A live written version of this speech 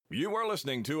You are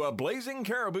listening to a Blazing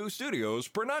Caribou Studios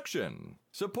production.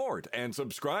 Support and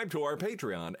subscribe to our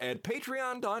Patreon at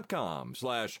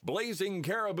patreon.com/Blazing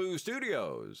Caribou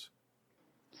Studios.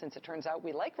 Since it turns out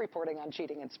we like reporting on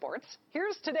cheating in sports,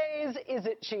 here's today's Is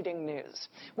It Cheating news.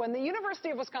 When the University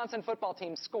of Wisconsin football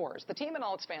team scores, the team and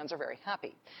all its fans are very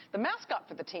happy. The mascot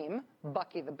for the team,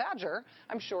 Bucky the Badger,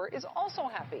 I'm sure is also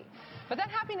happy. But that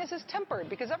happiness is tempered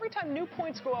because every time new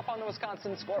points go up on the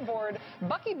Wisconsin scoreboard,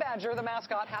 Bucky Badger, the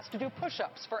mascot, has to do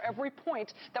push-ups for every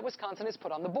point that Wisconsin has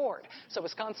put on the board. So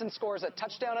Wisconsin scores a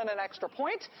touchdown and an extra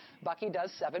point, Bucky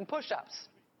does 7 push-ups.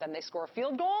 Then they score a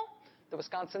field goal. The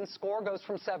Wisconsin score goes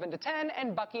from 7 to 10,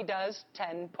 and Bucky does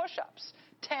 10 push-ups.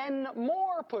 10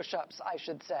 more push-ups, I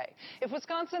should say. If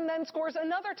Wisconsin then scores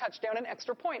another touchdown, an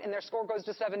extra point, and their score goes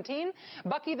to 17,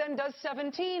 Bucky then does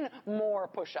 17 more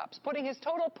push-ups, putting his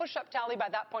total push-up tally by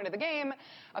that point of the game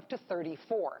up to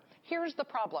 34. Here's the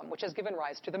problem, which has given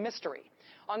rise to the mystery.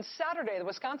 On Saturday, the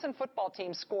Wisconsin football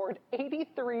team scored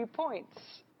 83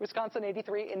 points. Wisconsin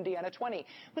 83, Indiana 20.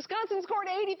 Wisconsin scored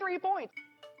 83 points.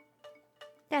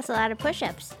 That's a lot of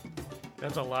push-ups.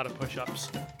 That's a lot of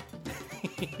push-ups.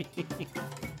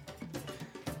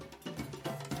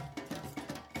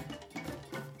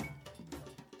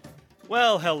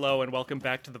 Well, hello and welcome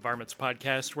back to the Varmints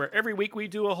Podcast, where every week we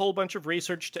do a whole bunch of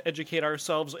research to educate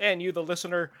ourselves and you, the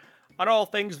listener, on all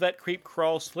things that creep,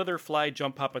 crawl, slither, fly,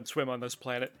 jump, hop, and swim on this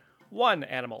planet, one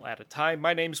animal at a time.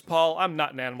 My name's Paul. I'm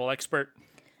not an animal expert.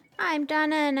 I'm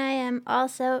Donna, and I am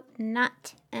also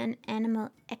not an animal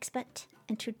expert.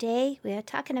 And today we are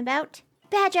talking about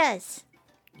badgers.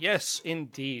 Yes,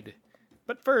 indeed.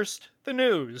 But first, the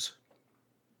news.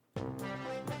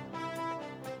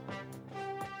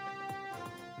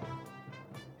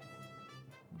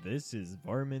 This is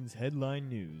Varmints Headline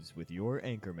News with your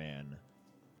anchorman,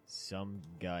 some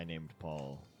guy named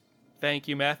Paul. Thank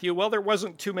you, Matthew. Well, there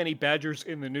wasn't too many badgers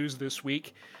in the news this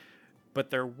week, but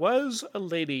there was a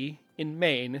lady in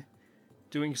Maine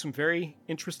doing some very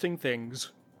interesting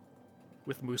things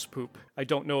with moose poop. I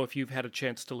don't know if you've had a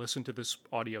chance to listen to this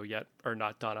audio yet or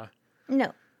not, Donna.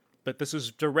 No. But this is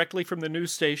directly from the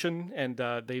news station, and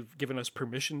they've given us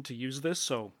permission to use this,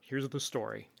 so here's the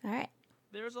story. All right.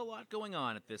 There's a lot going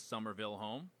on at this Somerville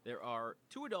home. There are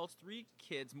 2 adults, 3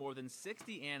 kids, more than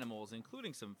 60 animals,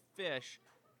 including some fish,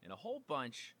 and a whole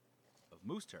bunch of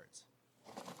moose turds.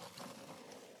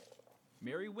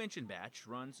 Mary Winchenbach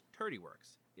runs Turdy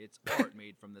Works. It's art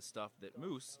made from the stuff that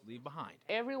moose leave behind.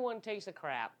 Everyone takes a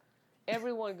crap.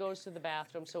 Everyone goes to the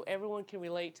bathroom, so everyone can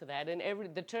relate to that. And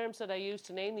the terms that I use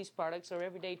to name these products are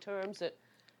everyday terms that,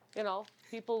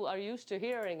 people are used to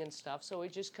hearing and stuff. So you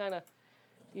just try to,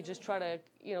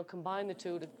 combine the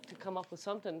two to come up with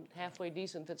something halfway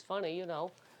decent that's funny,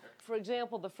 For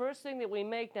example, the first thing that we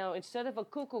make now, instead of a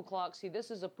cuckoo clock, see,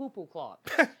 this is a poo-poo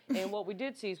clock. And what we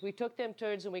did see is we took them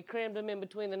turds and we crammed them in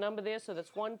between the number there, so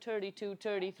that's 132,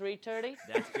 33, 30.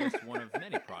 That's just one of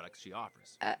many products she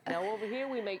offers. Now over here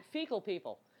we make fecal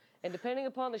people. And depending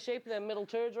upon the shape of them middle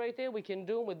turds right there, we can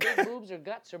do them with big boobs or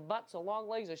guts or butts or long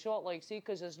legs or short legs. See,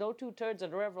 because there's no 2 turds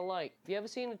that are ever alike. Have you ever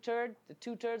seen a turd, the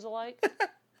 2 turds alike?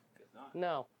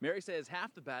 No. Mary says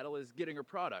half the battle is getting her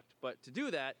product, but to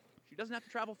do that, she doesn't have to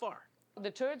travel far. The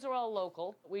turds are all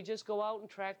local. We just go out and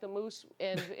track the moose,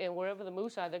 and wherever the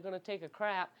moose are, they're going to take a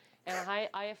crap. And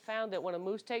I have found that when a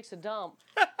moose takes a dump,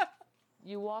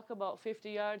 you walk about 50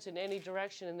 yards in any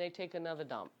direction, and they take another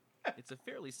dump. It's a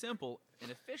fairly simple and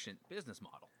efficient business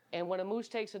model. And when a moose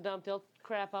takes a dump, they'll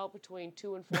crap out between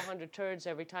 200 and 400 turds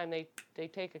every time they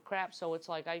take a crap. So it's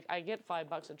like I get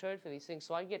 $5 a turd for these things.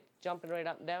 So I get jumping right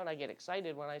up and down. I get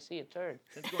excited when I see a turd.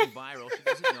 Since going viral, she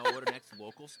doesn't know what her next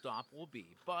local stop will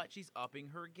be. But she's upping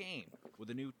her game with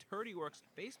a new Turdy Works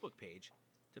Facebook page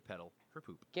to peddle her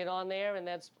poop. Get on there, and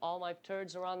that's all my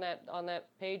turds are on that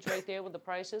page right there with the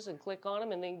prices, and click on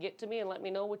them, and then get to me and let me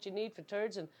know what you need for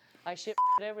turds, and I ship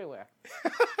everywhere.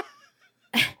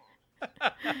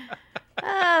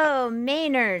 Oh,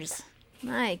 Mainers.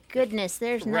 My goodness,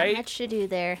 there's not much to do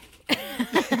there.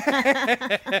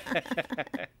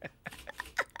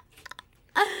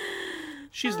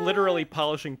 She's literally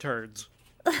polishing turds.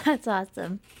 That's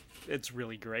awesome. It's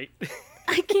really great.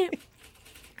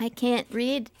 I can't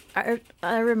read a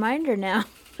reminder now.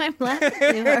 I'm laughing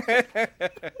too hard.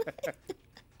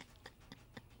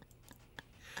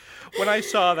 When I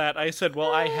saw that, I said,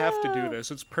 well, I have to do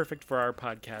this. It's perfect for our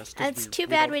podcast. It's too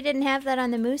bad we didn't have that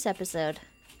on the Moose episode.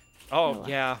 Oh,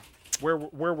 yeah. Where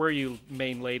were you,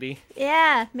 Maine lady?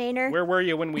 Yeah, Mainer. Where were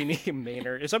you when we named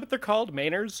Mainer? Is that what they're called,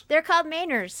 Mainers? They're called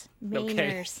Mainers. Mainers.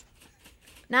 Okay.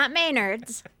 Not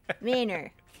Maynards.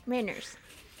 Mainers.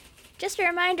 Just a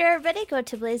reminder, everybody, go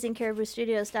to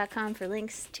blazingcariboustudios.com for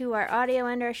links to our audio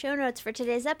and our show notes for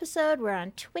today's episode. We're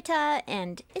on Twitter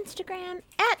and Instagram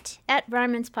at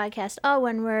Varmints Podcast, all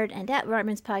one word, and at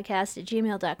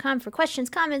varmintspodcast@gmail.com for questions,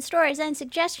 comments, stories, and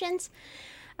suggestions.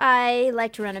 I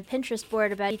like to run a Pinterest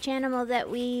board about each animal that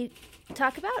we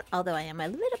talk about, although I am a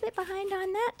little bit behind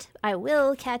on that. I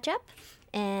will catch up,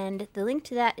 and the link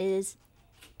to that is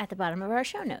at the bottom of our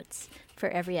show notes for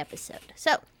every episode.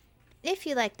 So, if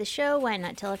you like the show, why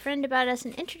not tell a friend about us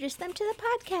and introduce them to the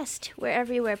podcast? We're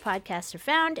everywhere podcasts are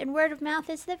found, and word of mouth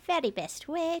is the very best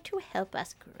way to help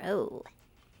us grow.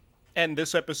 And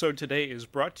this episode today is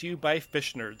brought to you by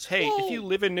Fish Nerds. Hey, Yay. if you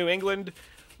live in New England,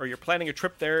 or you're planning a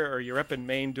trip there, or you're up in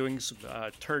Maine doing some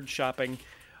turd shopping,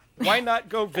 why not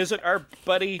go visit our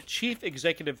buddy, Chief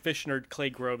Executive Fish Nerd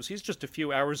Clay Groves? He's just a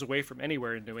few hours away from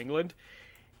anywhere in New England.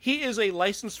 He is a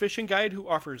licensed fishing guide who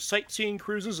offers sightseeing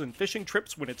cruises and fishing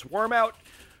trips when it's warm out,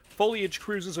 foliage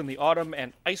cruises in the autumn,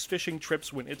 and ice fishing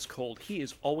trips when it's cold. He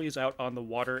is always out on the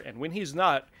water, and when he's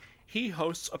not, he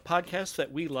hosts a podcast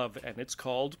that we love, and it's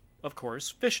called, of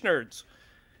course, Fish Nerds.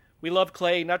 We love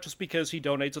Clay, not just because he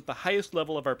donates at the highest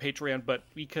level of our Patreon, but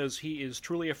because he is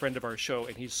truly a friend of our show,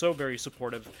 and he's so very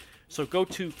supportive. So go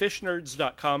to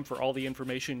fishnerds.com for all the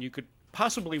information you could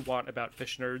possibly want about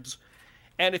Fish Nerds.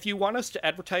 And if you want us to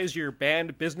advertise your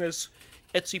band, business,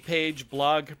 Etsy page,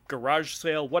 blog, garage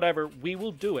sale, whatever, we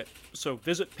will do it. So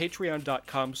visit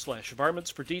patreon.com/varmints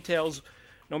for details.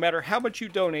 No matter how much you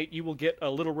donate, you will get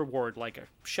a little reward, like a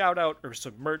shout out or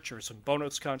some merch or some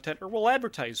bonus content, or we'll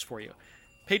advertise for you.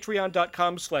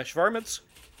 Patreon.com/varmints.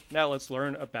 Now let's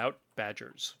learn about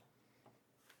badgers.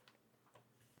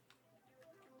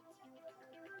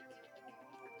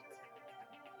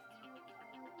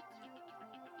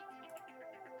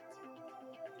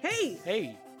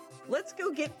 Hey, let's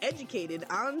go get educated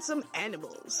on some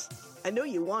animals. I know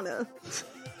you wanna.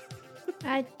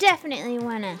 I definitely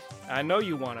wanna. I know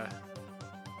you wanna.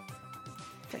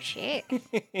 For sure.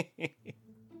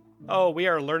 Oh, we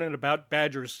are learning about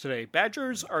badgers today.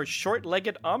 Badgers are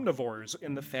short-legged omnivores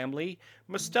in the family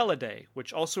Mustelidae,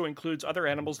 which also includes other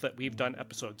animals that we've done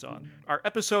episodes on. Our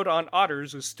episode on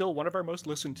otters is still one of our most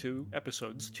listened to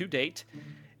episodes to date.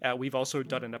 We've also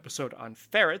done an episode on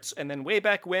ferrets, and then way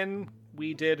back when,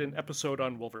 we did an episode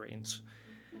on wolverines.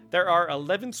 There are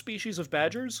 11 species of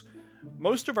badgers.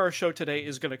 Most of our show today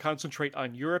is going to concentrate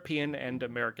on European and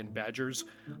American badgers.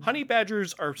 Honey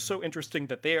badgers are so interesting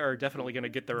that they are definitely going to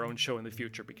get their own show in the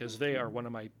future because they are one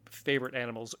of my favorite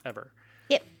animals ever.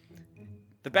 Yep.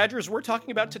 The badgers we're talking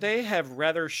about today have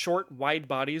rather short, wide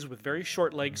bodies with very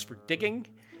short legs for digging.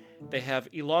 They have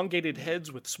elongated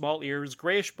heads with small ears,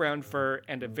 grayish-brown fur,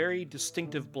 and a very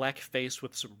distinctive black face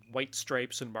with some white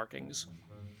stripes and markings.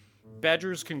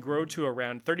 Badgers can grow to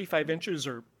around 35 inches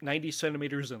or 90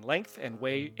 centimeters in length and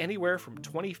weigh anywhere from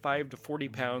 25 to 40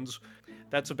 pounds.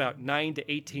 That's about 9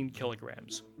 to 18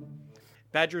 kilograms.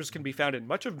 Badgers can be found in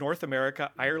much of North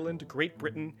America, Ireland, Great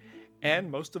Britain,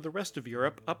 and most of the rest of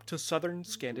Europe up to southern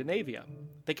Scandinavia.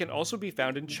 They can also be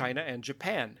found in China and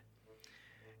Japan.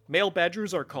 Male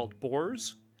badgers are called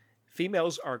boars,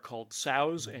 females are called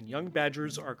sows, and young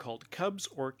badgers are called cubs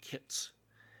or kits.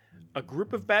 A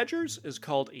group of badgers is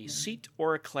called a seat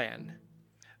or a clan.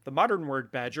 The modern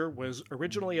word badger was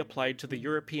originally applied to the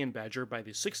European badger by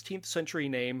the 16th century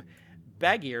name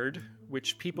bag-eared,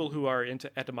 which people who are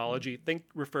into etymology think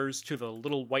refers to the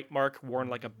little white mark worn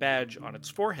like a badge on its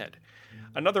forehead.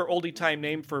 Another oldie-time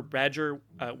name for badger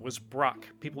was brock.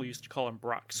 People used to call them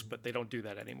brocks, but they don't do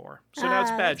that anymore. So now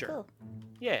it's badger. That's cool.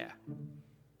 Yeah.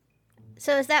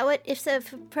 So is that what, if a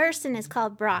person is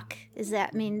called Brock, does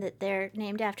that mean that they're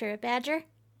named after a badger?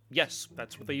 Yes,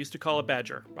 that's what they used to call a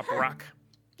badger, a brock.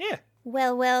 Yeah.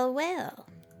 Well, well, well.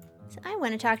 So I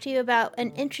want to talk to you about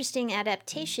an interesting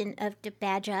adaptation of the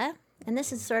badger. And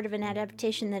this is sort of an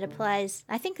adaptation that applies,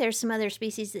 I think there's some other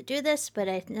species that do this, but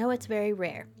I know it's very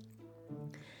rare.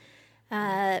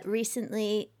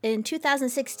 Recently, in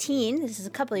 2016, this is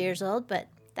a couple years old, but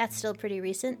that's still pretty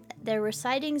recent, there were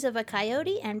sightings of a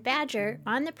coyote and badger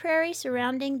on the prairie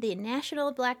surrounding the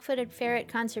National Black-Footed Ferret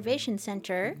Conservation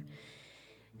Center.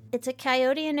 It's a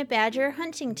coyote and a badger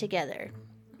hunting together.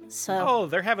 So, Oh,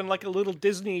 they're having like a little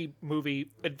Disney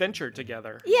movie adventure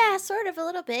together. yeah, sort of a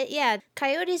little bit, yeah.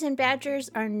 Coyotes and badgers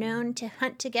are known to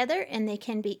hunt together, and they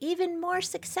can be even more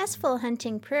successful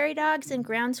hunting prairie dogs and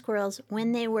ground squirrels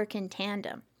when they work in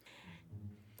tandem.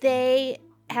 They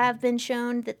have been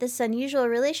shown that this unusual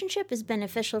relationship is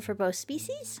beneficial for both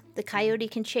species. The coyote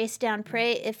can chase down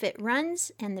prey if it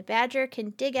runs, and the badger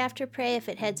can dig after prey if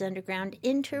it heads underground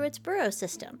into its burrow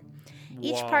system.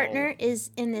 Each Wow. partner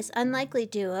is in this unlikely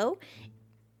duo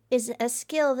is a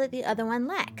skill that the other one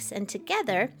lacks, and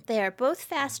together they are both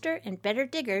faster and better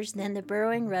diggers than the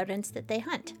burrowing rodents that they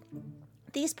hunt.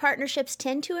 These partnerships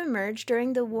tend to emerge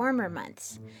during the warmer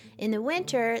months. In the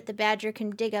winter, the badger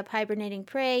can dig up hibernating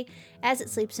prey as it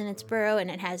sleeps in its burrow,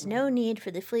 and it has no need for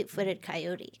the fleet-footed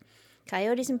coyote.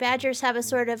 Coyotes and badgers have a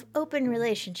sort of open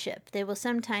relationship. They will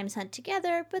sometimes hunt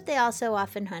together, but they also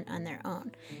often hunt on their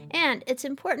own. And it's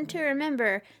important to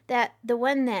remember that the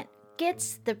one that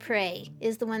gets the prey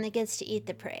is the one that gets to eat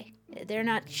the prey. They're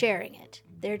not sharing it.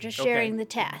 They're just sharing the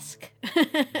task.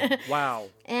 Wow.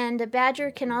 And a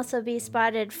badger can also be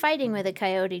spotted fighting with a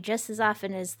coyote just as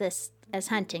often as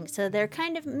hunting. So they're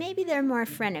maybe they're more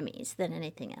frenemies than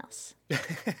anything else.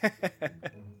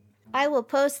 I will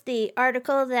post the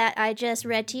article that I just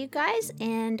read to you guys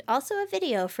and also a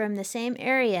video from the same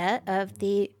area of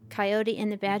the coyote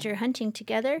and the badger hunting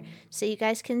together so you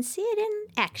guys can see it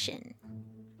in action.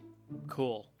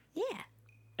 Cool. Yeah.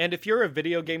 And if you're a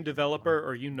video game developer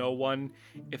or you know one,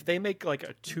 if they make like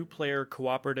a 2-player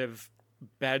cooperative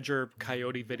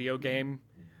badger-coyote video game,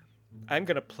 I'm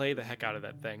going to play the heck out of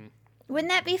that thing.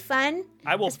 Wouldn't that be fun?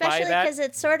 I will buy that. Especially because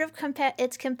it's sort of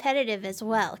it's competitive as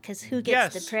well, because who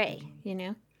gets the prey, you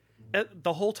know?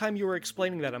 The whole time you were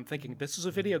explaining that, I'm thinking, this is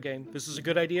a video game. This is a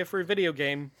good idea for a video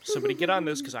game. Somebody get on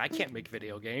this, because I can't make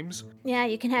video games. Yeah,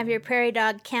 you can have your prairie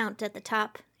dog count at the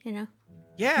top, you know?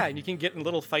 Yeah, and you can get in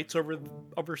little fights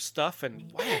over stuff, and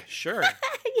wow, sure.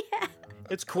 Yeah.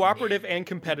 It's cooperative and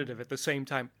competitive at the same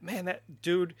time. Man,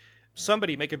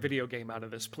 somebody make a video game out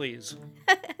of this, please.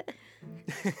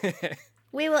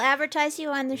 We will advertise you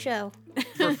on the show.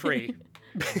 For free.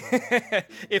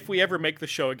 If we ever make the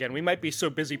show again, we might be so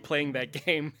busy playing that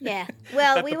game. Yeah.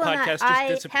 Well, we will not.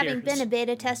 Disappears. Having been a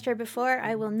beta tester before,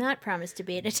 I will not promise to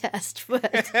beta test,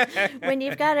 but when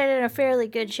you've got it in a fairly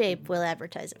good shape, we'll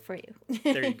advertise it for you.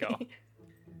 There you go.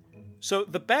 So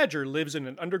the badger lives in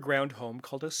an underground home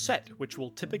called a set, which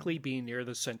will typically be near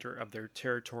the center of their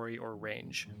territory or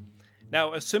range.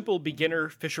 Now, a simple beginner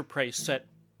Fisher-Price set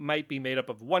might be made up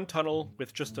of one tunnel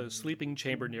with just a sleeping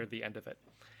chamber near the end of it.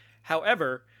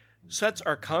 However, sets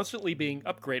are constantly being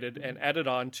upgraded and added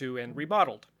on to and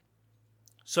remodeled.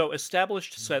 So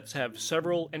established sets have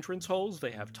several entrance holes,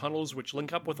 they have tunnels which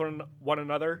link up with one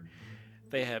another,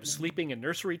 they have sleeping and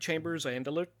nursery chambers and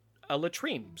a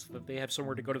latrine so that they have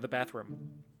somewhere to go to the bathroom.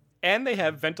 And they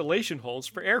have ventilation holes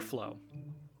for airflow.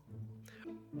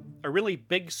 A really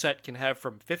big set can have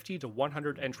from 50 to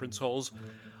 100 entrance holes,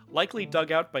 likely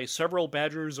dug out by several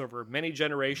badgers over many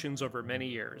generations over many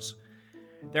years.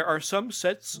 There are some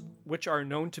sets which are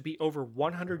known to be over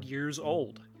 100 years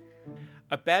old.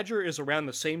 A badger is around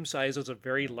the same size as a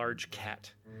very large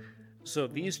cat. So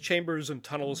these chambers and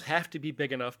tunnels have to be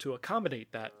big enough to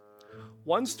accommodate that.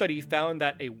 One study found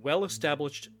that a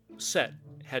well-established set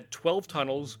had 12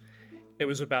 tunnels. It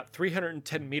was about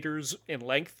 310 meters in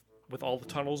length with all the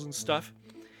tunnels and stuff.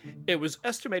 It was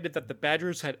estimated that the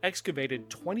badgers had excavated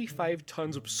 25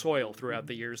 tons of soil throughout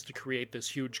the years to create this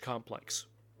huge complex.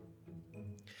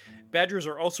 Badgers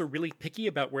are also really picky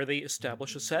about where they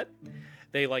establish a set.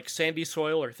 They like sandy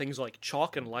soil or things like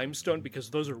chalk and limestone because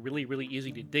those are really, really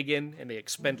easy to dig in and they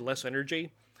expend less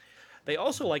energy. They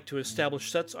also like to establish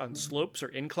sets on slopes or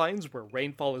inclines where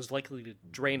rainfall is likely to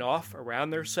drain off around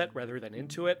their set rather than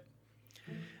into it.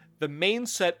 The main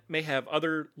set may have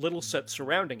other little sets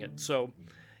surrounding it, so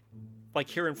like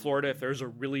here in Florida, if there's a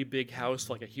really big house,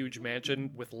 like a huge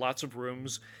mansion with lots of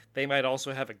rooms, they might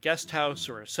also have a guest house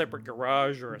or a separate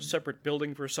garage or a separate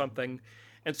building for something.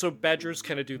 And so badgers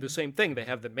kind of do the same thing. They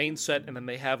have the main set and then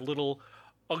they have little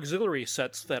auxiliary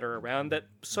sets that are around that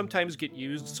sometimes get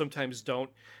used, sometimes don't.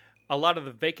 A lot of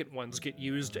the vacant ones get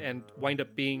used and wind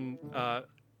up being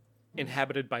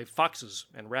inhabited by foxes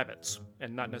and rabbits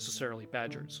and not necessarily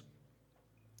badgers.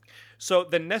 So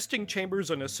the nesting chambers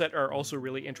on a set are also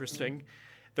really interesting.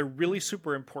 They're really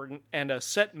super important, and a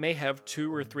set may have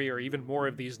 2 or 3 or even more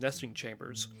of these nesting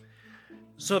chambers.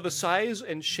 So the size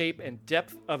and shape and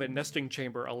depth of a nesting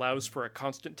chamber allows for a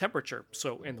constant temperature,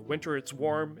 so in the winter it's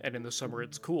warm and in the summer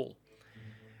it's cool.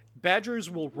 Badgers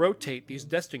will rotate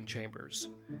these nesting chambers.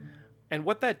 And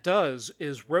what that does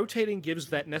is rotating gives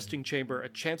that nesting chamber a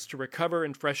chance to recover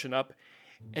and freshen up,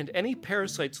 and any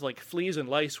parasites like fleas and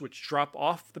lice which drop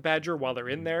off the badger while they're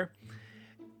in there,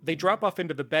 they drop off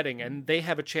into the bedding and they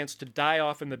have a chance to die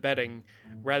off in the bedding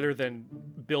rather than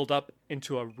build up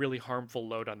into a really harmful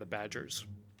load on the badgers.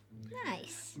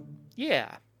 Nice.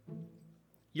 Yeah.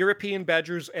 European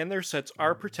badgers and their sets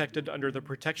are protected under the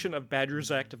Protection of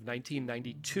Badgers Act of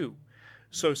 1992.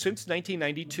 So since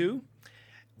 1992,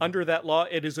 under that law,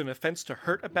 it is an offense to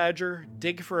hurt a badger,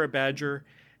 dig for a badger,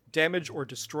 damage or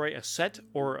destroy a set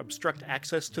or obstruct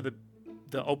access to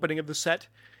the opening of the set.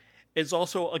 It's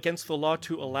also against the law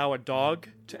to allow a dog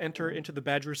to enter into the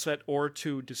badger set or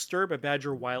to disturb a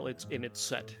badger while it's in its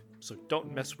set. So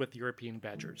don't mess with European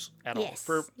badgers at all.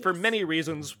 For many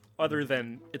reasons other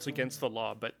than it's against the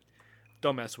law, but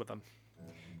don't mess with them.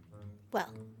 Well,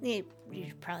 you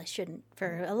probably shouldn't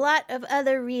for a lot of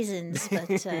other reasons, but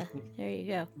there you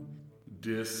go.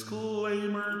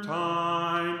 Disclaimer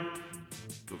time.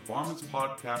 The Varmints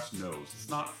Podcast knows it's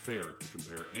not fair to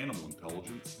compare animal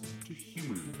intelligence to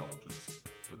human intelligence.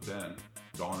 But then,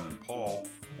 Donna and Paul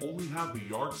only have the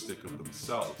yardstick of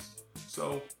themselves,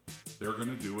 so they're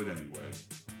going to do it anyway.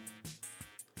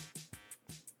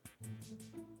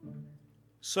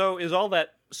 So is all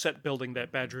that set building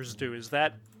that badgers do, is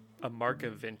that a mark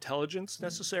of intelligence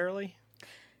necessarily?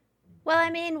 Well,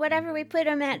 I mean, whatever we put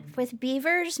them at with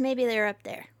beavers, maybe they're up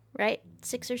there, right?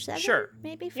 6 or 7? Sure.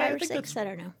 Maybe 5 Yeah, or 6, I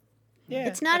don't know. Yeah.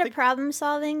 It's not a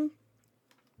problem-solving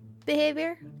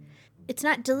behavior. It's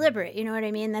not deliberate, you know what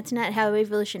I mean? That's not how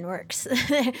evolution works.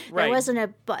 There wasn't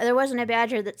a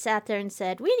badger that sat there and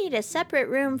said, we need a separate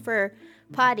room for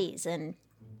potties and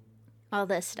all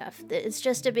this stuff. It's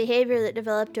just a behavior that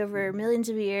developed over millions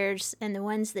of years, and the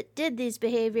ones that did these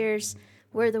behaviors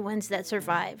were the ones that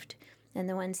survived. And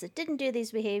the ones that didn't do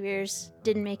these behaviors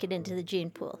didn't make it into the gene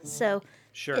pool. So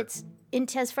Sure.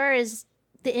 As far as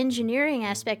the engineering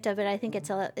aspect of it, I think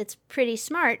it's pretty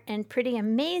smart and pretty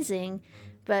amazing.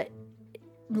 But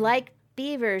like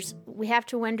beavers, we have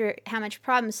to wonder how much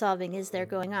problem solving is there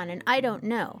going on. And I don't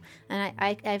know. And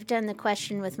I've done the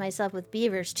question with myself with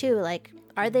beavers too. Like,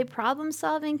 are they problem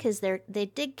solving? Because they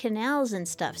dig canals and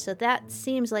stuff. So that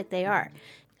seems like they are.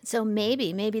 So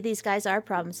maybe these guys are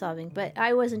problem solving, but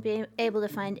I wasn't being able to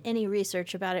find any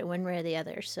research about it one way or the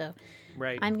other. So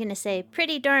Right. I'm going to say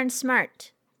pretty darn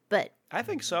smart, but I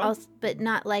think so. But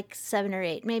not like 7 or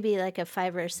 8, maybe like a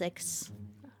 5 or 6.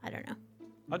 I don't know.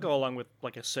 I'll go along with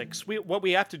like a 6. What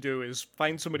we have to do is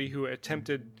find somebody who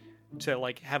attempted to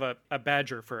like have a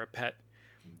badger for a pet.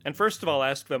 And first of all,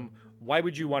 ask them, why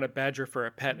would you want a badger for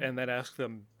a pet? And then ask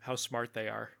them how smart they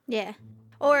are. Yeah.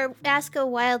 Or ask a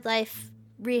wildlife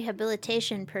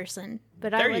rehabilitation person.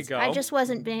 But There you go. I just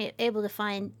wasn't being able to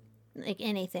find like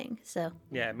anything. So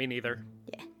Yeah, me neither.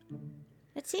 yeah.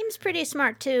 It seems pretty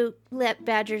smart to let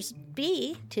badgers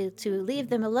be, to leave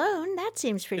them alone. That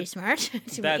seems pretty smart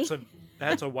to me.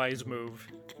 That's a wise move.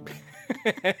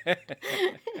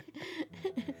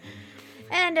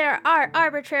 And our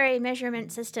arbitrary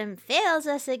measurement system fails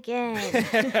us again.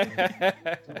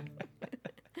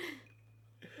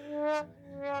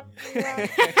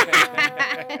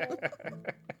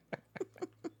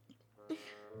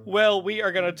 Well, we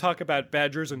are going to talk about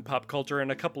badgers and pop culture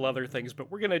and a couple other things, but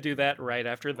we're going to do that right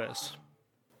after this.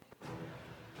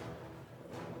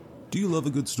 Do you love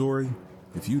a good story?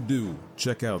 If you do,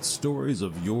 check out Stories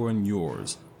of Your and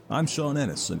Yours. I'm Sean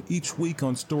Ennis, and each week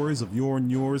on Stories of Your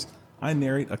and Yours, I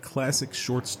narrate a classic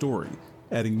short story,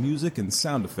 adding music and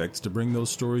sound effects to bring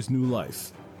those stories new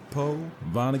life. Poe,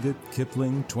 Vonnegut,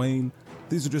 Kipling, Twain,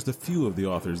 these are just a few of the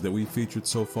authors that we've featured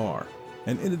so far.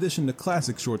 And in addition to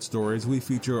classic short stories, we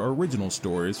feature original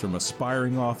stories from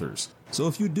aspiring authors. So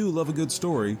if you do love a good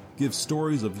story, give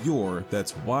Stories of Your,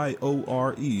 that's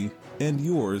Y-O-R-E, and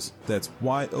Yours, that's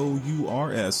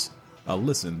Y-O-U-R-S, a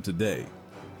listen today.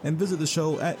 And visit the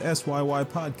show at SYY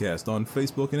Podcast on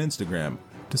Facebook and Instagram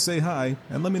to say hi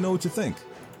and let me know what you think.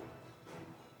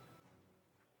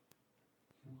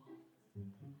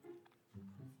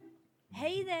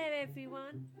 Hey there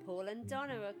everyone, Paul and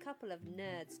Donna are a couple of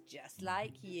nerds just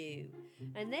like you,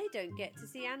 and they don't get to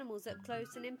see animals up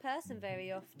close and in person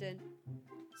very often.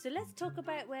 So let's talk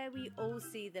about where we all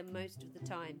see them most of the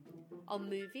time, on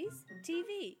movies,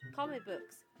 TV, comic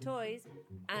books, toys,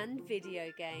 and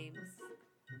video games.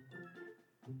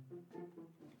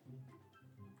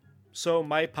 So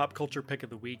my pop culture pick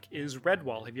of the week is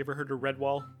Redwall. Have you ever heard of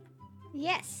Redwall?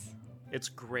 Yes. It's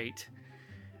great.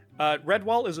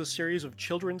 Redwall is a series of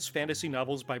children's fantasy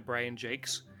novels by Brian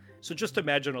Jakes. So just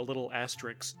imagine a little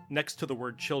asterisk next to the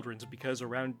word children's, because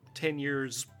around 10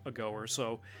 years ago or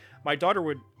so, my daughter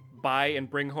would buy and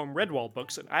bring home Redwall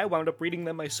books, and I wound up reading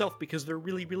them myself because they're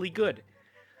really, really good.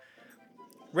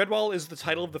 Redwall is the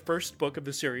title of the first book of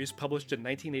the series, published in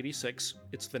 1986.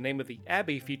 It's the name of the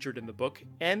abbey featured in the book,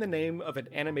 and the name of an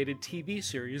animated TV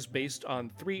series based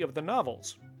on 3 of the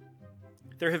novels.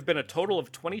 There have been a total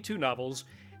of 22 novels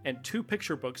and 2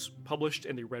 picture books published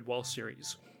in the Redwall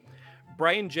series.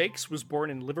 Brian Jakes was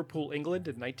born in Liverpool, England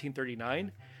in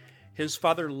 1939. His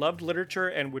father loved literature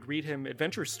and would read him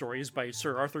adventure stories by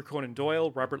Sir Arthur Conan Doyle,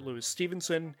 Robert Louis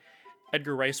Stevenson,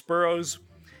 Edgar Rice Burroughs,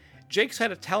 Jakes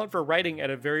had a talent for writing at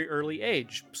a very early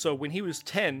age, so when he was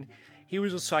 10, he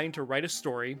was assigned to write a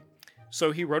story.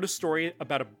 So he wrote a story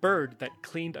about a bird that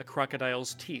cleaned a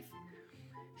crocodile's teeth.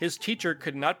 His teacher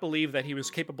could not believe that he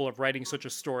was capable of writing such a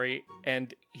story,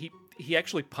 and he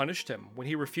actually punished him. When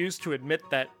he refused to admit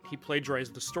that he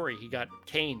plagiarized the story, he got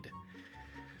caned.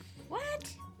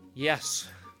 What? Yes.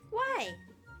 Why?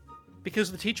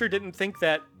 Because the teacher didn't think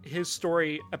that his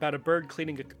story about a bird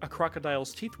cleaning a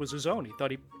crocodile's teeth was his own. He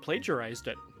thought he plagiarized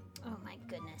it. Oh my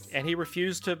goodness. And he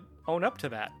refused to own up to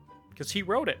that, because he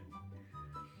wrote it.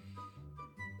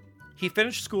 He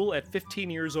finished school at 15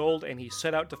 years old, and he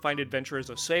set out to find adventure as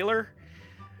a sailor.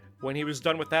 When he was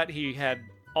done with that, he had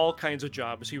all kinds of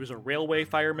jobs. He was a railway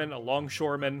fireman, a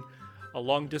longshoreman, a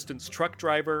long-distance truck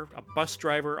driver, a bus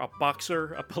driver, a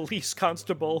boxer, a police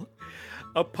constable,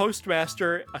 a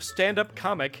postmaster, a stand-up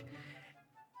comic,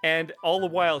 and all the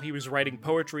while he was writing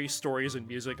poetry, stories, and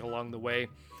music along the way.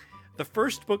 The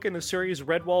first book in the series,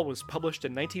 Redwall, was published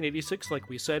in 1986, like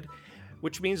we said,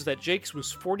 which means that Jakes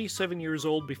was 47 years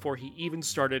old before he even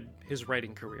started his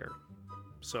writing career.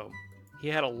 So, he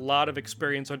had a lot of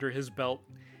experience under his belt,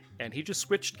 and he just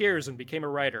switched gears and became a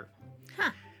writer.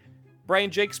 Huh. Brian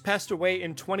Jakes passed away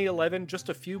in 2011, just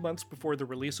a few months before the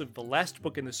release of the last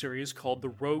book in the series called The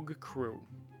Rogue Crew.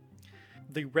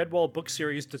 The Redwall book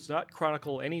series does not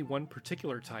chronicle any one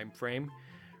particular time frame.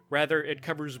 Rather, it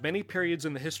covers many periods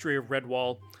in the history of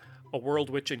Redwall, a world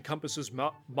which encompasses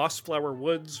mossflower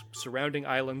woods, surrounding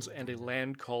islands, and a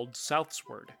land called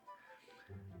Southsward.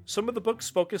 Some of the books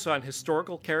focus on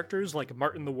historical characters like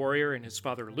Martin the Warrior and his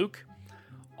father Luke.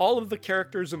 All of the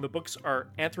characters in the books are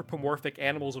anthropomorphic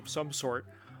animals of some sort,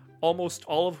 almost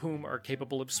all of whom are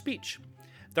capable of speech.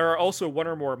 There are also one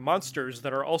or more monsters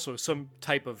that are also some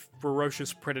type of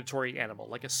ferocious predatory animal,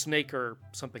 like a snake or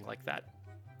something like that.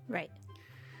 Right.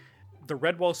 The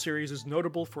Redwall series is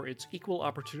notable for its equal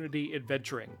opportunity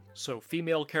adventuring, so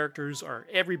female characters are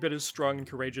every bit as strong and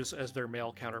courageous as their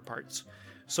male counterparts.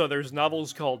 So there's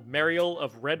novels called Mariel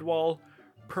of Redwall,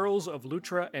 Pearls of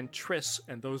Lutra, and Triss,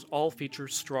 and those all feature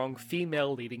strong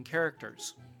female leading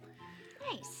characters.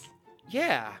 Nice.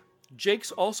 Yeah.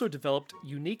 Jakes also developed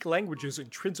unique languages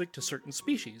intrinsic to certain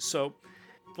species, so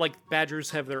like badgers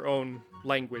have their own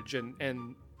language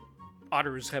and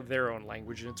otters have their own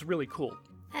language, and it's really cool.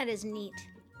 That is neat.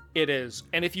 It is.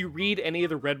 And if you read any of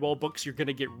the Redwall books, you're going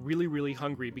to get really, really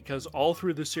hungry because all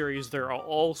through the series there are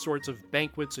all sorts of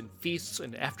banquets and feasts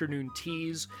and afternoon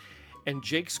teas, and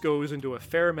Jakes goes into a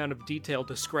fair amount of detail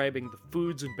describing the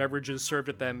foods and beverages served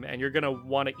at them, and you're going to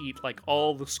want to eat like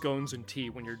all the scones and tea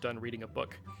when you're done reading a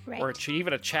book. Right. Or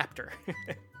even a chapter.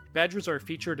 Badgers are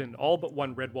featured in all but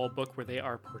one Redwall book where they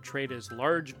are portrayed as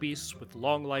large beasts with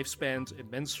long lifespans,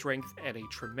 immense strength, and a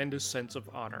tremendous sense of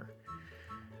honor.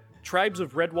 Tribes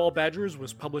of Redwall Badgers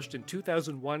was published in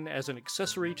 2001 as an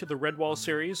accessory to the Redwall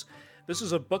series. This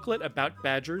is a booklet about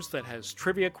badgers that has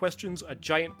trivia questions, a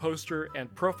giant poster,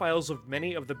 and profiles of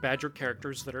many of the badger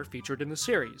characters that are featured in the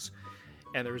series.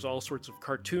 And there's all sorts of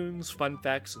cartoons, fun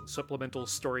facts, and supplemental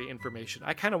story information.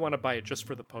 I kind of want to buy it just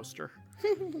for the poster.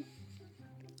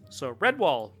 So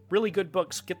Redwall, really good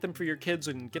books. Get them for your kids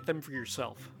and get them for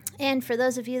yourself. And for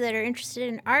those of you that are interested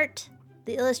in art,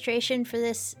 the illustration for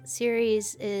this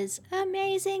series is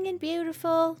amazing and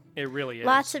beautiful. It really is.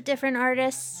 Lots of different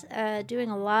artists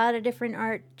doing a lot of different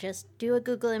art. Just do a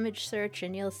Google image search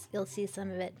and you'll see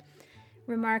some of it.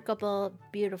 Remarkable,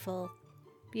 beautiful,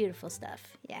 beautiful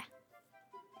stuff. Yeah.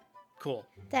 Cool.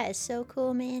 That is so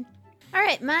cool, man. All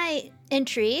right, my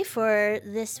entry for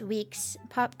this week's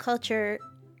pop culture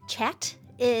chat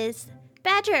is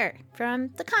Badger from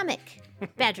the comic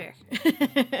Badger.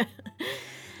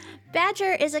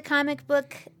 Badger is a comic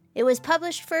book. It was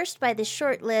published first by the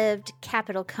short-lived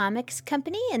Capital Comics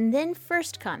company and then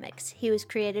First Comics. He was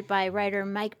created by writer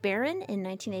Mike Baron in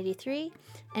 1983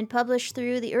 and published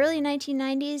through the early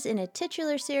 1990s in a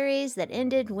titular series that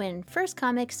ended when First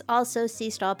Comics also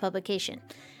ceased all publication.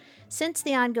 Since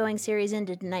the ongoing series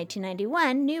ended in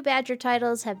 1991, new Badger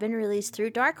titles have been released through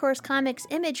Dark Horse Comics,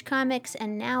 Image Comics,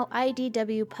 and now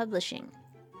IDW Publishing.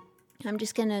 I'm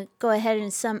just going to go ahead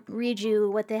and read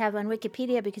you what they have on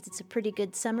Wikipedia because it's a pretty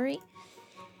good summary.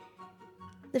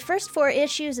 The first 4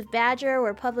 issues of Badger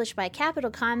were published by Capital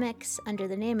Comics under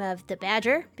the name of The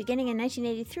Badger, beginning in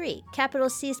 1983. Capital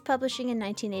ceased publishing in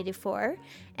 1984,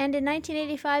 and in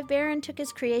 1985, Baron took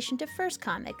his creation to First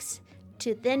Comics,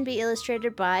 to then be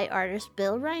illustrated by artist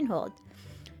Bill Reinhold.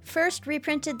 First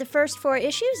reprinted the first 4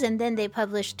 issues, and then they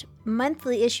published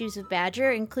monthly issues of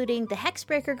Badger, including the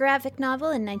Hexbreaker graphic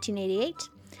novel in 1988,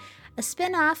 a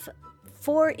spin-off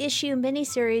 4-issue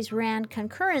miniseries ran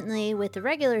concurrently with the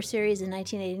regular series in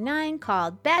 1989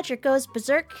 called Badger Goes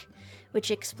Berserk,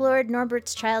 which explored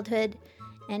Norbert's childhood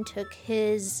and took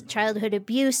his childhood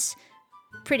abuse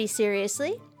pretty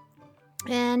seriously.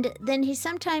 And then he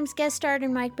sometimes guest starred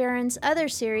in Mike Baron's other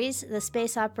series, the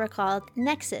space opera called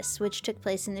Nexus, which took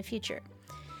place in the future.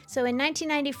 So in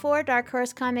 1994, Dark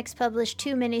Horse Comics published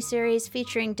 2 miniseries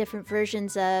featuring different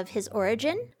versions of his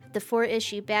origin. The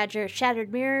 4-issue Badger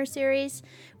Shattered Mirror series,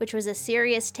 which was a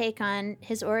serious take on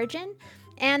his origin,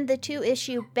 and the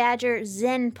 2-issue Badger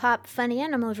Zen Pop Funny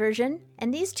Animal version,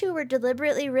 and these 2 were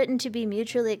deliberately written to be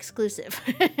mutually exclusive.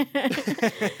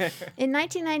 In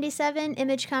 1997,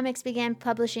 Image Comics began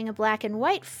publishing a black and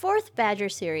white 4th Badger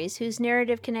series, whose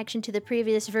narrative connection to the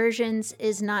previous versions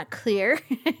is not clear,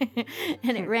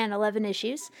 and it ran 11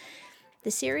 issues. The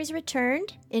series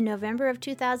returned in November of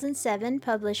 2007,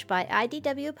 published by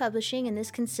IDW Publishing, and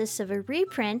this consists of a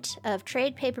reprint of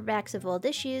trade paperbacks of old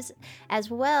issues,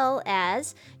 as well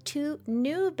as 2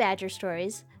 new Badger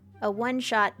stories, a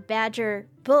one-shot Badger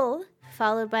Bull,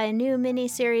 followed by a new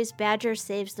mini-series Badger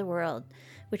Saves the World,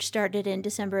 which started in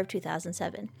December of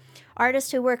 2007.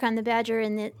 Artists who work on the Badger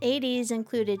in the 80s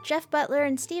included Jeff Butler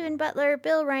and Stephen Butler,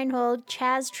 Bill Reinhold,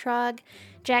 Chaz Trog,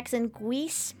 Jackson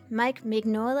Guise, Mike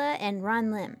Mignola, and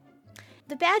Ron Lim.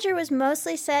 The Badger was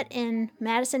mostly set in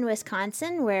Madison,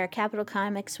 Wisconsin, where Capital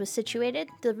Comics was situated.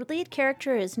 The lead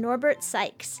character is Norbert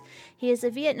Sykes. He is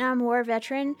a Vietnam War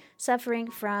veteran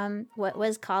suffering from what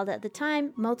was called at the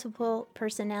time multiple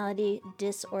personality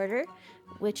disorder,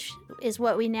 which is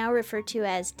what we now refer to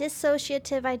as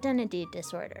dissociative identity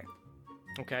disorder.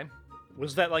 Okay.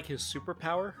 Was that like his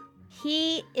superpower?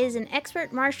 He is an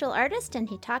expert martial artist and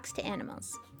he talks to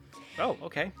animals. Oh,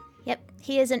 okay. Yep.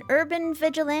 He is an urban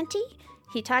vigilante.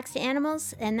 He talks to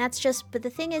animals, and but the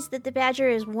thing is that the Badger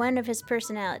is one of his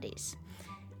personalities.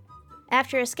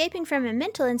 After escaping from a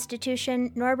mental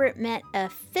institution, Norbert met a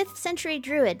 5th century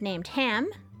druid named Ham,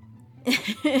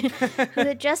 who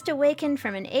had just awakened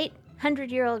from an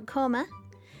 800-year-old coma.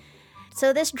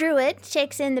 So this druid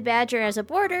takes in the Badger as a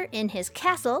boarder in his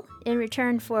castle in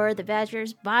return for the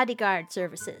Badger's bodyguard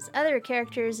services. Other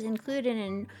characters included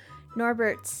in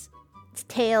Norbert's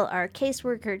tale are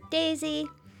caseworker Daisy,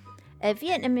 a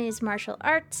Vietnamese martial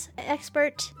arts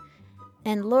expert,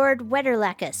 and Lord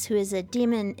Wetterlacus, who is a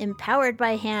demon empowered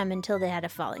by Ham until they had a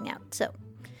falling out. So,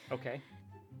 okay.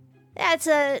 That's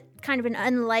a kind of an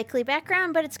unlikely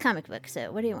background, but it's comic book,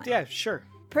 so what do you want? Yeah, sure.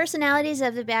 Personalities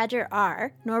of the Badger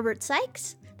are Norbert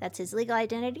Sykes, that's his legal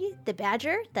identity, the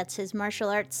Badger, that's his martial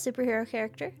arts superhero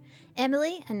character,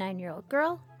 Emily, a 9-year-old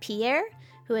girl, Pierre,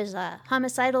 who is a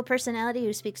homicidal personality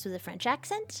who speaks with a French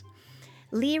accent,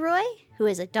 Leroy, who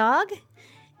is a dog,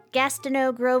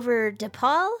 Gastineau Grover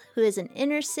DePaul, who is an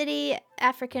inner-city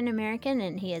African-American,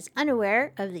 and he is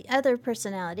unaware of the other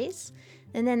personalities.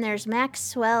 And then there's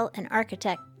Maxwell, an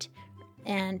architect,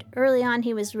 and early on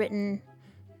he was written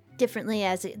differently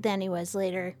than he was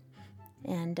later,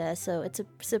 and so it's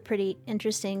a pretty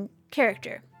interesting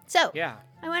character. So, yeah.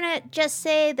 I want to just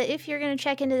say that if you're going to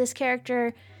check into this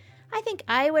character, I think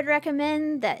I would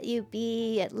recommend that you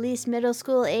be at least middle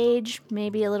school age,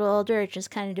 maybe a little older. It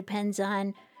just kind of depends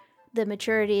on the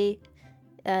maturity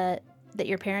that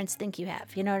your parents think you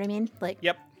have. You know what I mean? Like,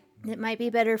 yep. It might be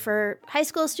better for high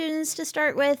school students to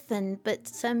start with, but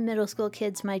some middle school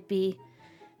kids might be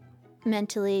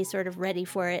mentally sort of ready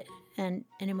for it and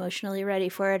emotionally ready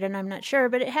for it, and I'm not sure.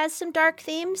 But it has some dark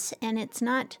themes, and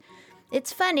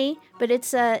it's funny, but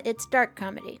it's dark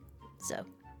comedy. So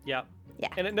yeah. Yeah.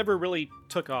 And it never really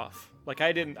took off. Like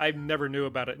I never knew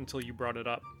about it until you brought it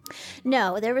up.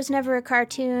 No, there was never a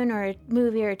cartoon or a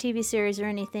movie or a TV series or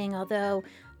anything, although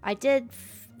I did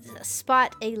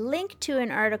spot a link to an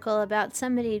article about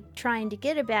somebody trying to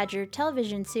get a Badger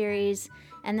television series,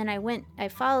 and then I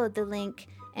followed the link,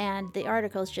 and the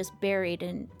article's just buried,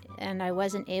 and I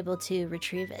wasn't able to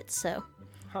retrieve it. So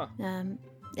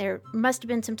there must have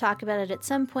been some talk about it at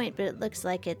some point, but it looks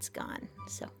like it's gone.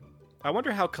 So I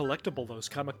wonder how collectible those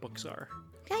comic books are.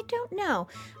 I don't know.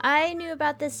 I knew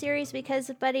about this series because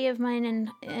a buddy of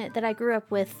mine that I grew up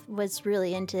with was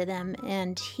really into them,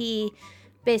 and he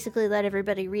basically let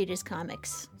everybody read his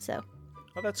comics. So,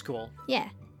 oh, that's cool. Yeah.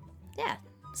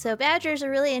 So Badger's a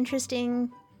really interesting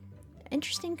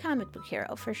comic book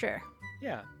hero for sure.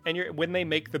 Yeah, and when they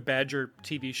make the Badger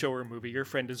TV show or movie, your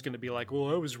friend is going to be like, well,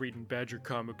 I was reading Badger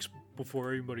comics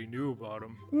before anybody knew about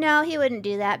them. No, he wouldn't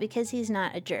do that because he's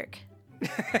not a jerk.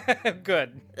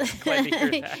 Good. Glad to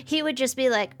hear that. He would just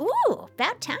be like, ooh,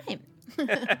 about time.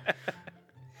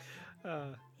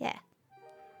 Yeah.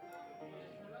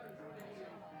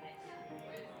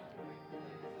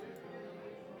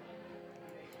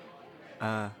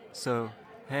 So,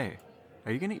 hey,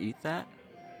 are you gonna eat that?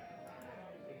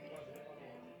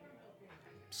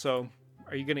 So,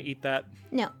 are you gonna eat that?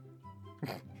 No.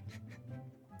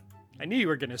 I knew you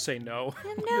were gonna say no.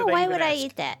 No, why would I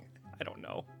eat that? I don't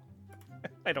know.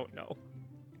 I don't know.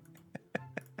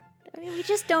 I mean, we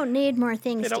just don't need more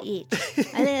things to eat. I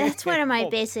think that's one of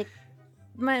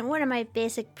my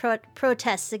basic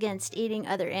protests against eating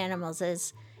other animals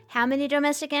is how many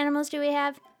domestic animals do we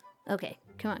have? Okay,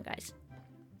 come on, guys.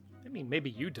 I mean, maybe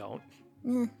you don't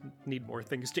Mm. need more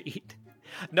things to eat.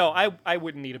 No, I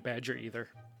wouldn't eat a badger either.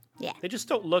 Yeah. They just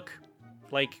don't look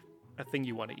like a thing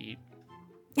you want to eat.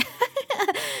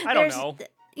 I don't know.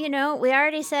 You know, we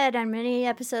already said on many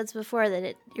episodes before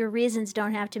that your reasons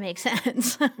don't have to make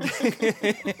sense.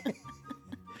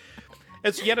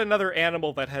 It's yet another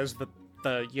animal that has the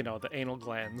anal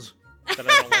glands that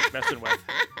I don't like messing with.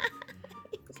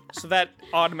 So that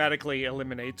automatically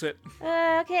eliminates it.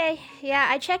 Okay, yeah,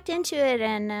 I checked into it,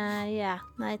 and yeah,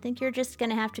 I think you're just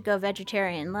gonna have to go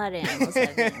vegetarian. A lot of animals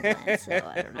have anal glands,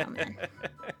 so I don't know, man.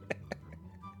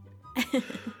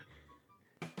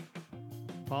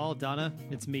 Paul, Donna,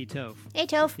 it's me, Toph. Hey,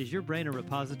 Toph. Is your brain a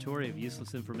repository of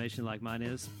useless information like mine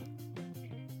is?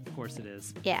 Of course it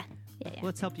is. Yeah.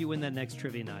 Let's help you win that next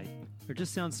trivia night. Or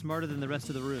just sound smarter than the rest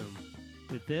of the room.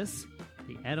 With this,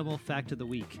 the Animal Fact of the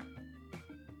Week.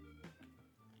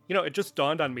 You know, it just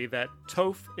dawned on me that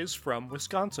Toph is from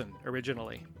Wisconsin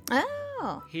originally.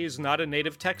 Oh. He's not a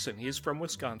native Texan. He's from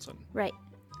Wisconsin. Right.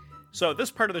 So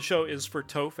this part of the show is for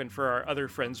Toph and for our other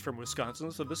friends from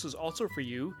Wisconsin. So this is also for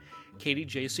you, Katie,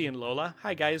 JC, and Lola.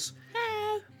 Hi, guys.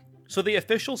 Hi. So the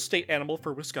official state animal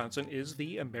for Wisconsin is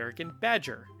the American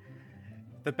badger.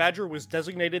 The badger was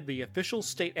designated the official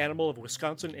state animal of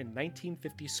Wisconsin in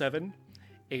 1957.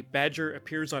 A badger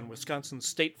appears on Wisconsin's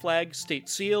state flag, state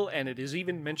seal, and it is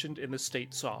even mentioned in the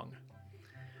state song.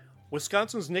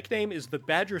 Wisconsin's nickname is the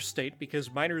Badger State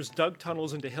because miners dug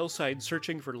tunnels into hillsides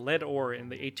searching for lead ore in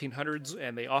the 1800s,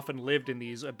 and they often lived in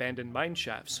these abandoned mine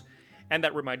shafts. And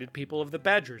that reminded people of the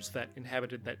badgers that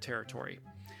inhabited that territory.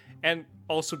 And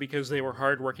also because they were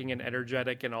hardworking and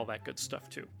energetic and all that good stuff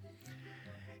too.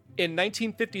 In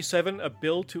 1957, a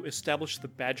bill to establish the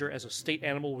badger as a state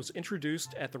animal was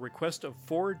introduced at the request of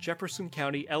 4 Jefferson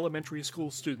County elementary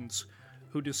school students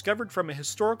who discovered from a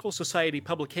historical society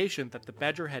publication that the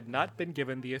badger had not been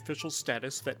given the official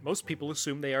status that most people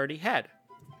assumed they already had.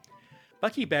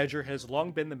 Bucky Badger has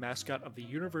long been the mascot of the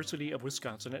University of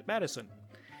Wisconsin at Madison.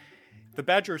 The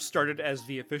badger started as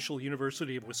the official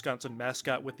University of Wisconsin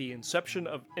mascot with the inception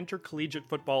of intercollegiate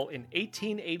football in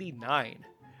 1889.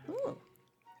 Ooh.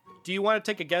 Do you want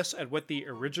to take a guess at what the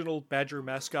original badger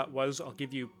mascot was? I'll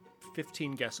give you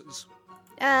 15 guesses.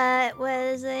 It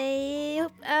was a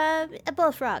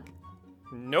bullfrog.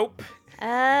 Nope.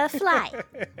 A fly.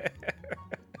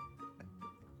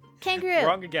 Kangaroo.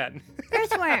 Wrong again.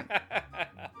 Earthworm.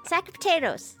 Sack of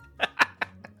potatoes.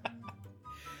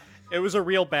 It was a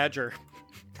real badger.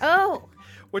 Oh.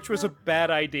 Which was a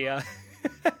bad idea.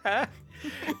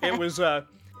 It was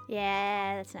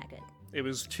Yeah, that's not good. It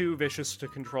was too vicious to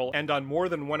control, and on more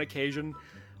than one occasion,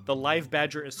 the live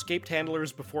badger escaped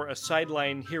handlers before a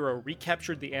sideline hero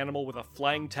recaptured the animal with a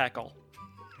flying tackle.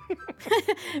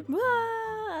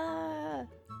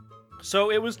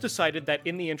 So it was decided that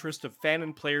in the interest of fan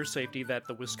and player safety that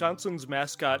the Wisconsin's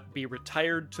mascot be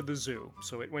retired to the zoo.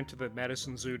 So it went to the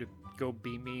Madison Zoo to go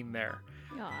be mean there.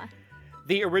 Aw.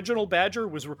 The original badger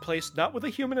was replaced not with a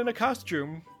human in a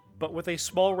costume, but with a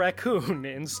small raccoon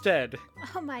instead.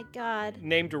 Oh my god.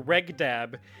 Named Reg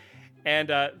Dab, and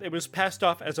it was passed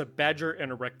off as a badger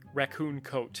in a raccoon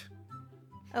coat.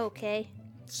 Okay.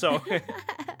 So,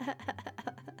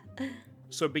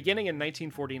 so beginning in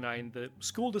 1949, the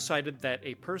school decided that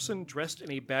a person dressed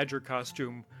in a badger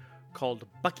costume called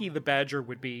Bucky the Badger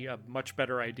would be a much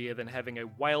better idea than having a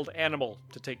wild animal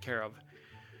to take care of.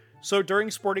 So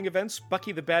during sporting events,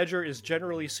 Bucky the Badger is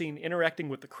generally seen interacting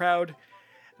with the crowd,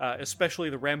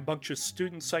 especially the rambunctious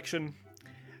student section.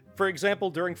 For example,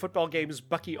 during football games,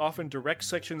 Bucky often directs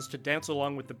sections to dance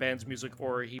along with the band's music,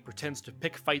 or he pretends to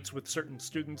pick fights with certain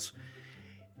students.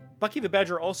 Bucky the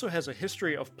Badger also has a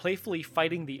history of playfully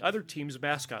fighting the other team's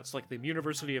mascots, like the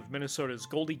University of Minnesota's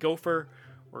Goldie Gopher,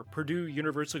 or Purdue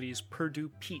University's Purdue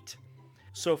Pete.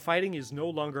 So fighting is no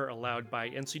longer allowed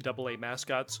by NCAA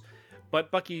mascots,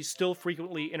 but Bucky still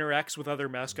frequently interacts with other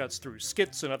mascots through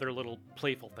skits and other little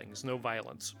playful things, no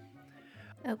violence.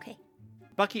 Okay.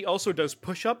 Bucky also does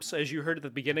push-ups, as you heard at the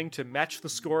beginning, to match the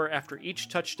score after each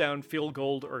touchdown, field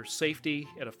goal, or safety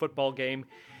at a football game.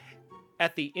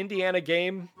 At the Indiana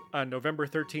game on November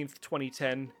 13th,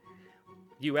 2010,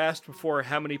 you asked before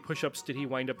how many push-ups did he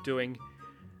wind up doing.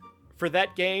 For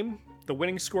that game, the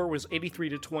winning score was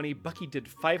 83-20. Bucky did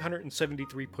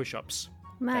 573 push-ups.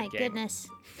 My that game. goodness.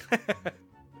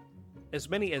 As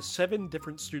many as 7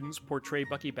 different students portray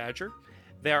Bucky Badger.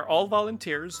 They are all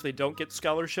volunteers. They don't get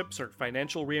scholarships or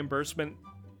financial reimbursement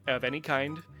of any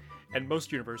kind, and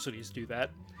most universities do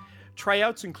that.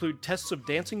 Tryouts include tests of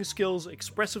dancing skills,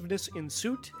 expressiveness in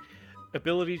suit,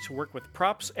 ability to work with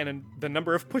props, and the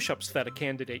number of push-ups that a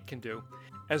candidate can do,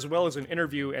 as well as an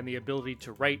interview and the ability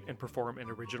to write and perform an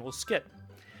original skit.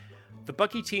 The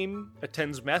Bucky team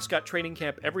attends mascot training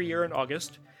camp every year in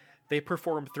August. They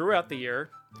perform throughout the year,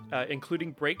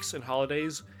 including breaks and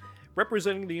holidays,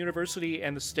 representing the university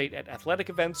and the state at athletic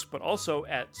events, but also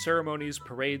at ceremonies,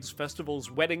 parades, festivals,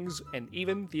 weddings, and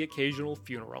even the occasional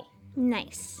funeral.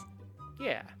 Nice.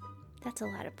 Yeah. That's a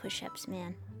lot of push-ups,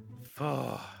 man.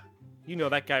 You know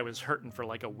that guy was hurting for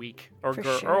like a week. Or For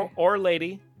girl sure. or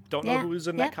lady. Don't know who was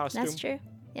in that costume. That's true.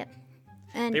 Yep.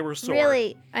 And They were sore.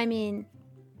 really, I mean,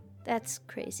 that's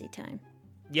crazy time.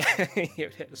 Yeah,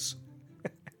 it is.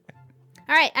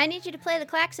 All right, I need you to play the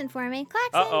klaxon for me.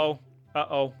 Klaxon!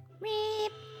 Uh-oh. Meep.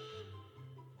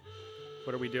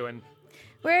 What are we doing?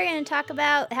 We're going to talk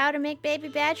about how to make baby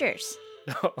badgers.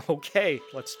 Okay,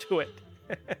 let's do it.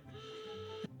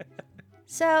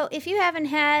 So, if you haven't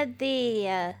had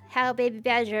the How Baby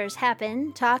Badgers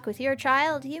Happen talk with your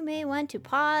child, you may want to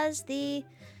pause the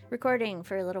recording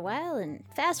for a little while and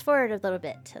fast forward a little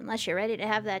bit, unless you're ready to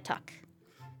have that talk.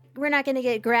 We're not going to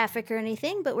get graphic or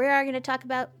anything, but we are going to talk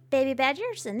about baby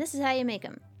badgers, and this is how you make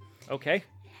them. Okay.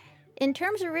 In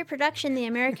terms of reproduction, the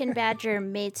American badger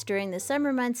mates during the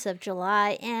summer months of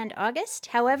July and August.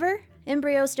 However,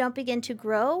 embryos don't begin to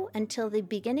grow until the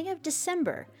beginning of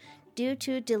December, due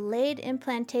to delayed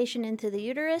implantation into the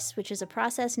uterus, which is a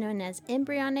process known as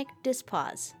embryonic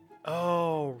dispause.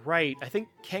 Oh, right. I think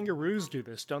kangaroos do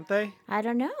this, don't they? I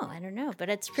don't know, but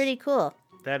it's pretty cool.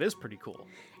 That is pretty cool.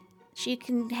 You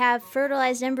can have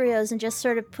fertilized embryos and just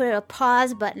sort of put a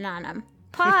pause button on them.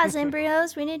 Pause,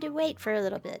 embryos, we need to wait for a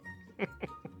little bit.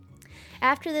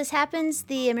 After this happens,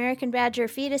 the American badger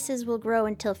fetuses will grow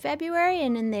until February,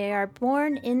 and then they are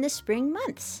born in the spring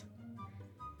months.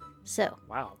 So,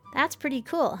 wow. That's pretty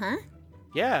cool, huh?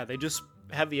 Yeah, they just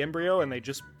have the embryo and they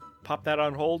just pop that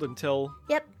on hold until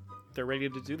they're ready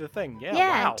to do the thing. Yeah,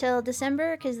 wow. Until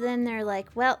December, because then they're like,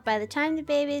 well, by the time the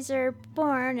babies are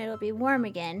born, it'll be warm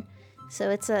again. So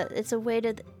it's a way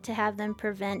to have them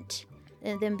prevent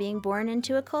them being born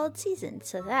into a cold season.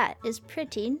 So that is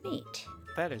pretty neat.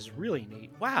 That is really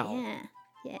neat. Wow.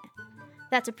 Yeah.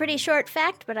 That's a pretty short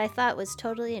fact, but I thought was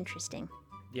totally interesting.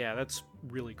 Yeah, that's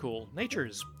really cool. Nature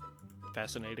is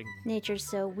fascinating. Nature's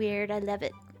so weird. I love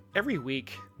it. Every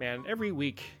week,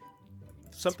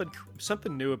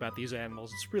 something new about these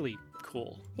animals. It's really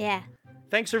cool. Yeah.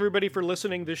 Thanks everybody for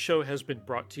listening. This show has been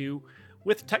brought to you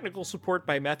with technical support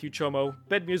by Matthew Chomo,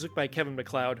 bed music by Kevin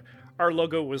MacLeod. Our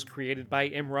logo was created by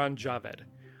Imran Javed.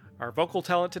 Our vocal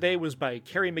talent today was by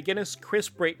Carrie McGinnis, Chris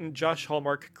Brayton, Josh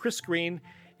Hallmark, Chris Green,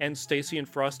 and Stacy and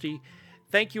Frosty.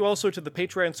 Thank you also to the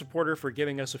Patreon supporter for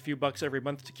giving us a few bucks every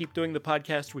month to keep doing the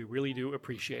podcast. We really do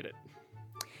appreciate it.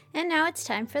 And now it's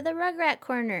time for the Rugrat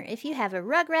Corner. If you have a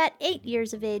Rugrat 8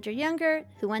 years of age or younger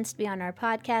who wants to be on our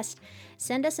podcast,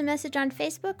 send us a message on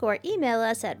Facebook or email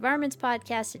us at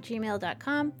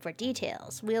varmintspodcast@gmail.com for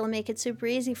details. We'll make it super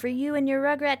easy for you and your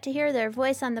Rugrat to hear their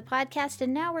voice on the podcast.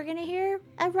 And now we're going to hear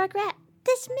a Rugrat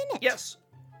this minute.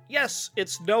 Yes,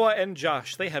 it's Noah and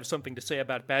Josh. They have something to say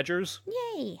about badgers.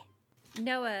 Yay.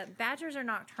 Noah, badgers are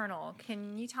nocturnal.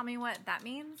 Can you tell me what that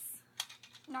means?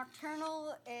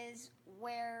 Nocturnal is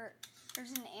where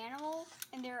there's an animal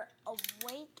and they're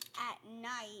awake at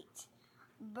night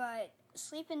but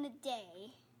sleep in the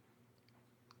day.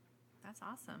 That's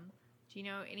awesome. Do you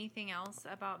know anything else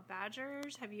about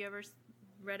badgers? Have you ever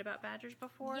read about badgers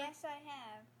before? Yes, I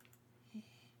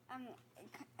have.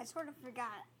 I sort of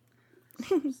forgot.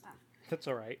 That's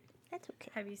all right. That's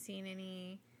okay. Have you seen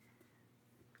any...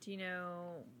 Do you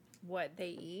know what they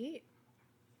eat?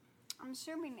 I'm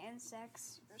assuming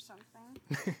insects or something.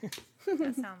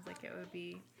 That sounds like it would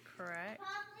be correct.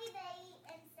 Probably they eat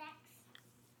insects.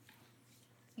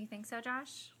 You think so,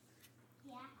 Josh?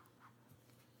 Yeah.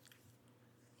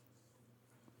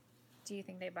 Do you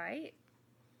think they bite?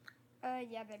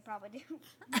 Yeah, they probably do.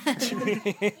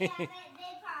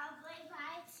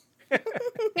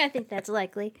 I think that's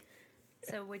likely.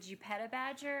 So would you pet a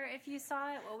badger if you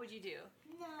saw it? What would you do?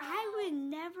 No. I would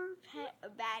never pet a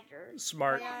badger.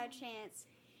 Smart. If I got a chance.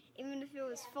 Even if it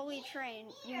was fully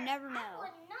trained, you never know.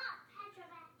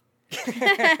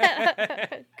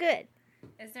 Good.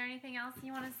 Is there anything else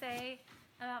you want to say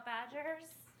about badgers?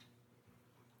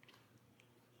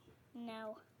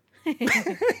 No.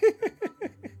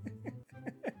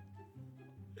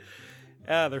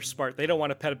 They're smart. They don't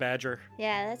want to pet a badger.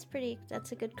 Yeah,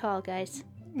 that's a good call, guys.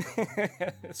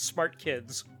 Smart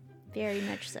kids. Very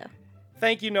much so.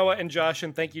 Thank you, Noah and Josh,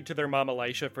 and thank you to their mom,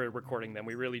 Elisha, for recording them.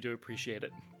 We really do appreciate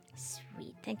it.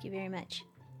 Sweet. Thank you very much.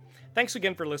 Thanks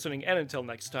again for listening, and until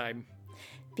next time,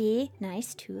 be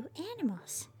nice to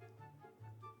animals.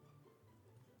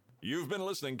 You've been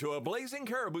listening to a Blazing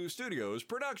Caribou Studios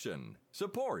production.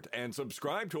 Support and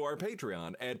subscribe to our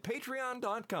Patreon at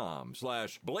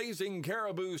patreon.com/Blazing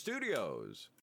Caribou Studios.